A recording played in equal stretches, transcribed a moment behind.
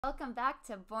Welcome back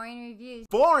to Boring Reviews.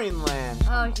 Boring Land.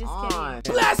 Oh, just kidding.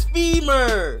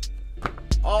 Blasphemer.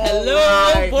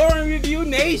 Hello, right. Boring Review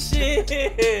Nation.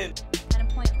 Kind of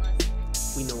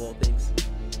pointless. We know all things.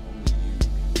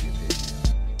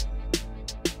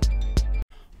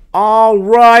 All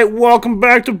right, welcome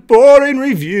back to Boring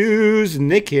Reviews.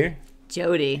 Nick here.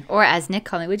 Jody, or as Nick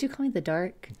called me, would you call me the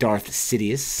Dark? Darth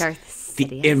Sidious. Darth Sidious.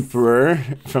 The Emperor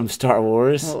from Star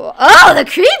Wars. Oh, the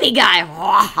creepy guy.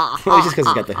 It's just because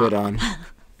he's got the hood on.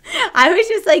 I was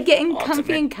just like getting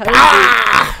comfy and cozy.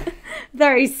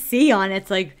 Very sea on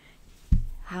it's like,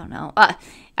 I don't know.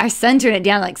 Our sun turned it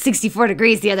down like 64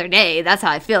 degrees the other day. That's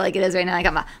how I feel like it is right now. I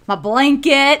got my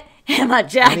blanket and my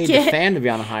jacket. I need the fan to be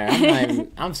on higher.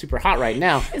 I'm super hot right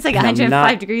now. It's like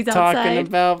 105 degrees outside. Talking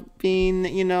about being,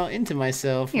 into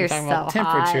myself. You're talking so about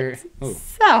temperature. hot.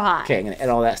 So hot. Okay, I'm going to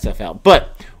edit all that stuff out.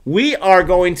 But we are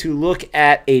going to look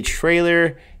at a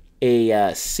trailer,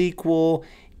 a sequel.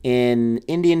 In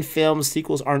Indian films,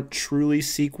 sequels aren't truly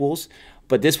sequels.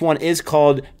 But this one is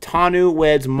called Tanu,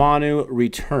 Weds Manu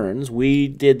Returns. We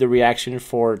did the reaction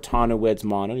for Tanu, Weds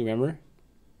Manu. You remember?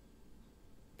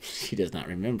 She does not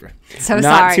remember. So sorry.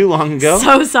 Not too long ago.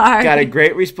 So sorry. Got a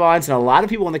great response, and a lot of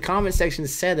people in the comment section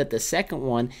said that the second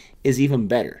one is even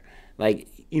better. Like,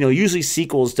 usually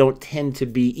sequels don't tend to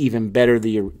be even better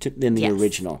than the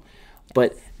original.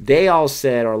 But they all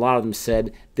said, or a lot of them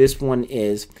said, this one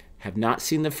is, have not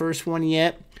seen the first one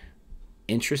yet.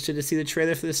 Interested to see the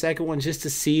trailer for the second one just to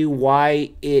see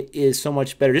why it is so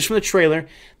much better. Just from the trailer.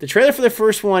 The trailer for the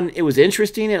first one, it was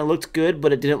interesting and it looked good,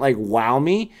 but it didn't wow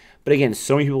me. But again,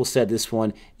 so many people said this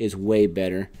one is way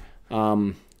better.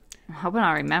 I'm hoping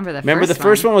I remember the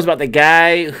first one was about the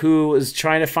guy who was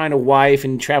trying to find a wife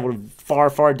and traveled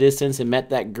far, far distance and met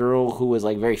that girl who was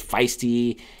very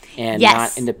feisty and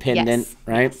not independent,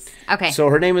 right? Yes. Okay. So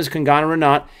her name is Kangana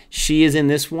Ranaut. She is in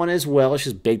this one as well.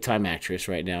 She's a big-time actress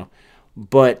right now.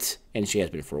 And she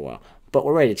has been for a while. But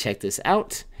we're ready to check this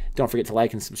out. Don't forget to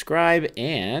like and subscribe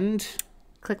and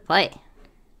click play.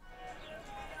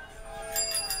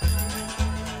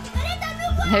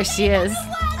 There she is.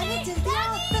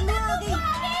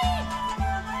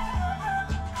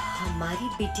 हमारी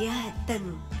बिटिया है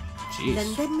तनु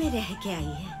London में रह के आई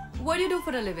है. What do you do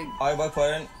for a living? I work for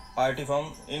an IT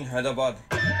firm in Hyderabad.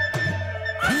 Oh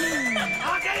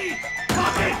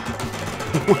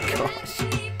my gosh.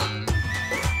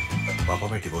 पापा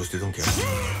मैं divorce दे दूं क्या?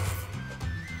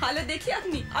 हालत देखिए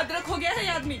अपनी, अदरक हो गया है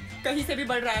ये आदमी, कहीं से भी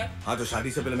बढ़ रहा है. हाँ तो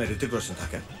शादी से पहले मैं ऋतिक रोशन था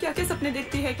क्या? क्या क्या सपने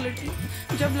देखती है एक लड़की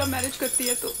जब लव मैरिज करती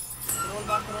है तो.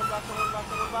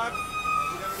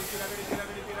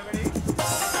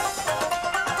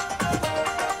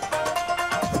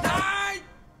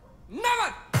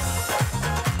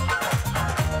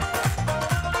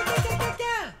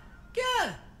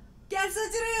 क्या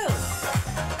सोच रहे हो?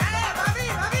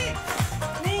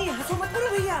 नहीं हंसो मत करो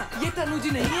भैया. ये तनु जी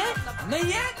नहीं है,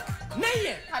 नहीं है, नहीं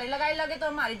है. थारी लगाई लगे तो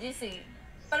हमारी जी सी,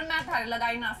 पर मैं थारी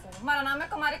लगाई ना सू. हमारा नाम है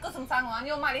कुमारी कुसुम सांगवान.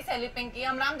 यो हमारी सहेली पिंकी.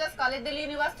 हम रामदास कॉलेज दिल्ली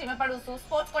यूनिवर्सिटी में पढ़ू सू.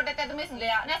 स्पोर्ट्स कोटे तहत एडमिशन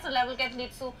लिया. नेशनल लेवल के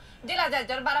एथलीट सू. जिला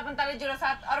जजर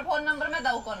 124507 और फोन नंबर में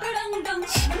दऊ को ना.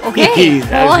 Okay.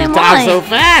 Holy moly. So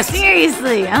fast.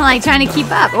 Seriously, I'm trying to keep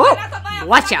up. Oh,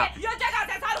 watch out. यो जगह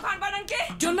से शाहरुख खान बनन के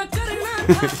जो न करना.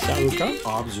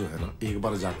 आप जो है ना एक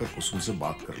बार जाकर कुसुम से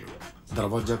बात कर लो.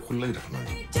 दरवाजा खुला ही रखना.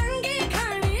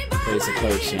 It's a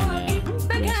coach in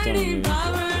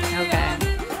Okay.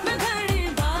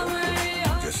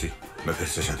 जैसी मैं फिर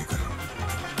से शादी कर रहा हूँ.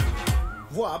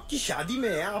 वो आपकी शादी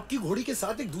में आपकी घोड़ी के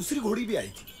साथ एक दूसरी घोड़ी भी आई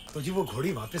थी. तो जी वो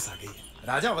घोड़ी वापस आ गई है.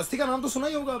 राजा अवस्थी का नाम तो सुना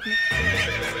ही होगा आपने.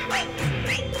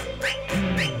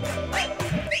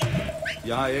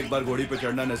 यहाँ एक बार घोड़ी पे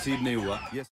चढ़ना नसीब नहीं हुआ.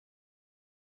 ये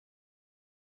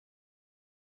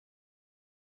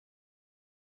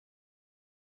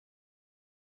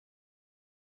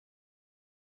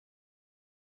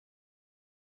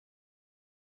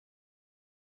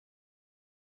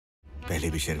पहले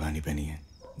भी शेरवानी पहनी है.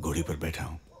 घोड़ी पर बैठा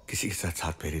हूँ. किसी के साथ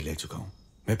 7 फेरे ले चुका हूँ.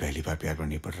 मैं पहली बार प्यार पर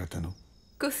नहीं पड़ रहा तनु.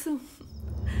 कुसुम.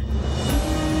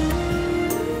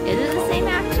 Is it the same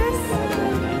actress?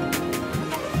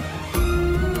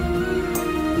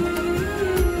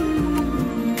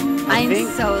 I'm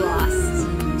so lost.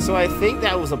 So I think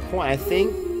that was a point. I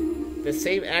think the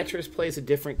same actress plays a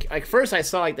different. First I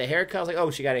saw the haircut. I was like, oh,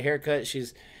 she got a haircut.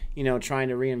 She's, trying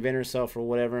to reinvent herself or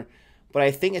whatever. But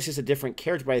I think it's just a different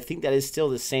character. But I think that is still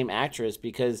the same actress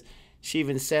because she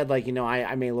even said,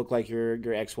 I may look like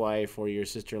your ex-wife or your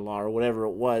sister-in-law or whatever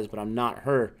it was, but I'm not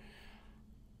her.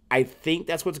 I think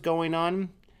that's what's going on.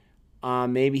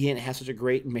 Maybe he didn't have such a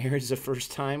great marriage the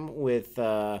first time with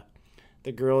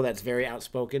the girl that's very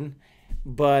outspoken.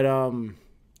 But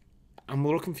I'm a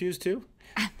little confused too.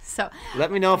 So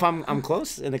let me know if I'm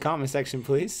close in the comment section,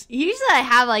 please. Usually I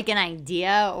have like an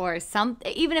idea or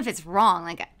something, even if it's wrong,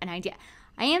 like an idea.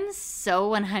 I am so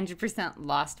 100%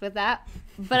 lost with that.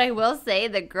 But I will say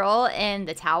the girl in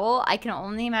the towel, I can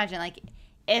only imagine like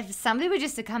if somebody were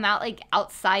just to come out like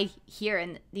outside here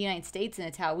in the United States in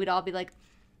a towel, we'd all be like,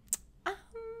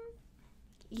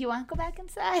 you want to go back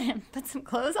inside and put some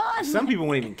clothes on? Some people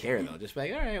wouldn't even care though. Just be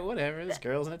like, all right, whatever. This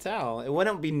girl's in a towel. It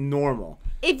wouldn't be normal.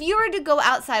 If you were to go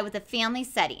outside with a family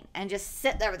setting and just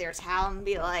sit there with your towel and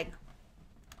be like,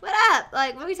 what up?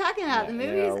 Like, what are we talking about? The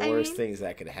movies? There are worse things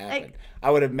that could happen. Like, I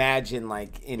would imagine,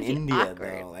 like, in India,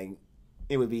 awkward. Though, like,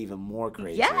 it would be even more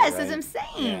crazy. Yes, right? that's what I'm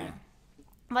saying. Yeah.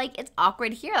 Like, it's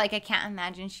awkward here. Like, I can't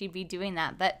imagine she'd be doing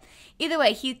that. But either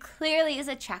way, he clearly is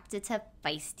attracted to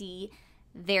feisty,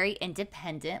 very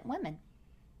independent women.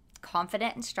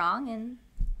 Confident and strong and...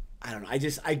 I don't know.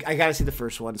 I got to see the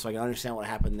first one so I can understand what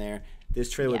happened there.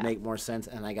 This trailer would make more sense,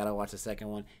 and I got to watch the second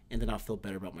one, and then I'll feel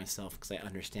better about myself because I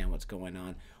understand what's going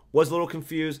on. Was a little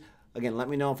confused. Again, let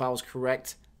me know if I was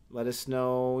correct. Let us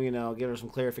know, give her some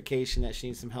clarification that she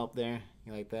needs some help there.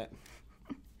 You like that?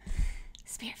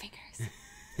 Spirit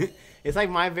fingers. It's like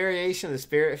my variation of the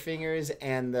spirit fingers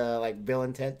and the, like, Bill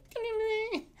and Ted.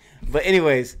 But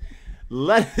anyways...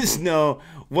 Let us know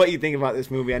what you think about this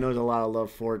movie. I know there's a lot of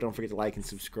love for it. Don't forget to like and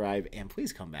subscribe. And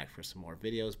please come back for some more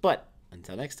videos. But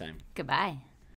until next time. Goodbye.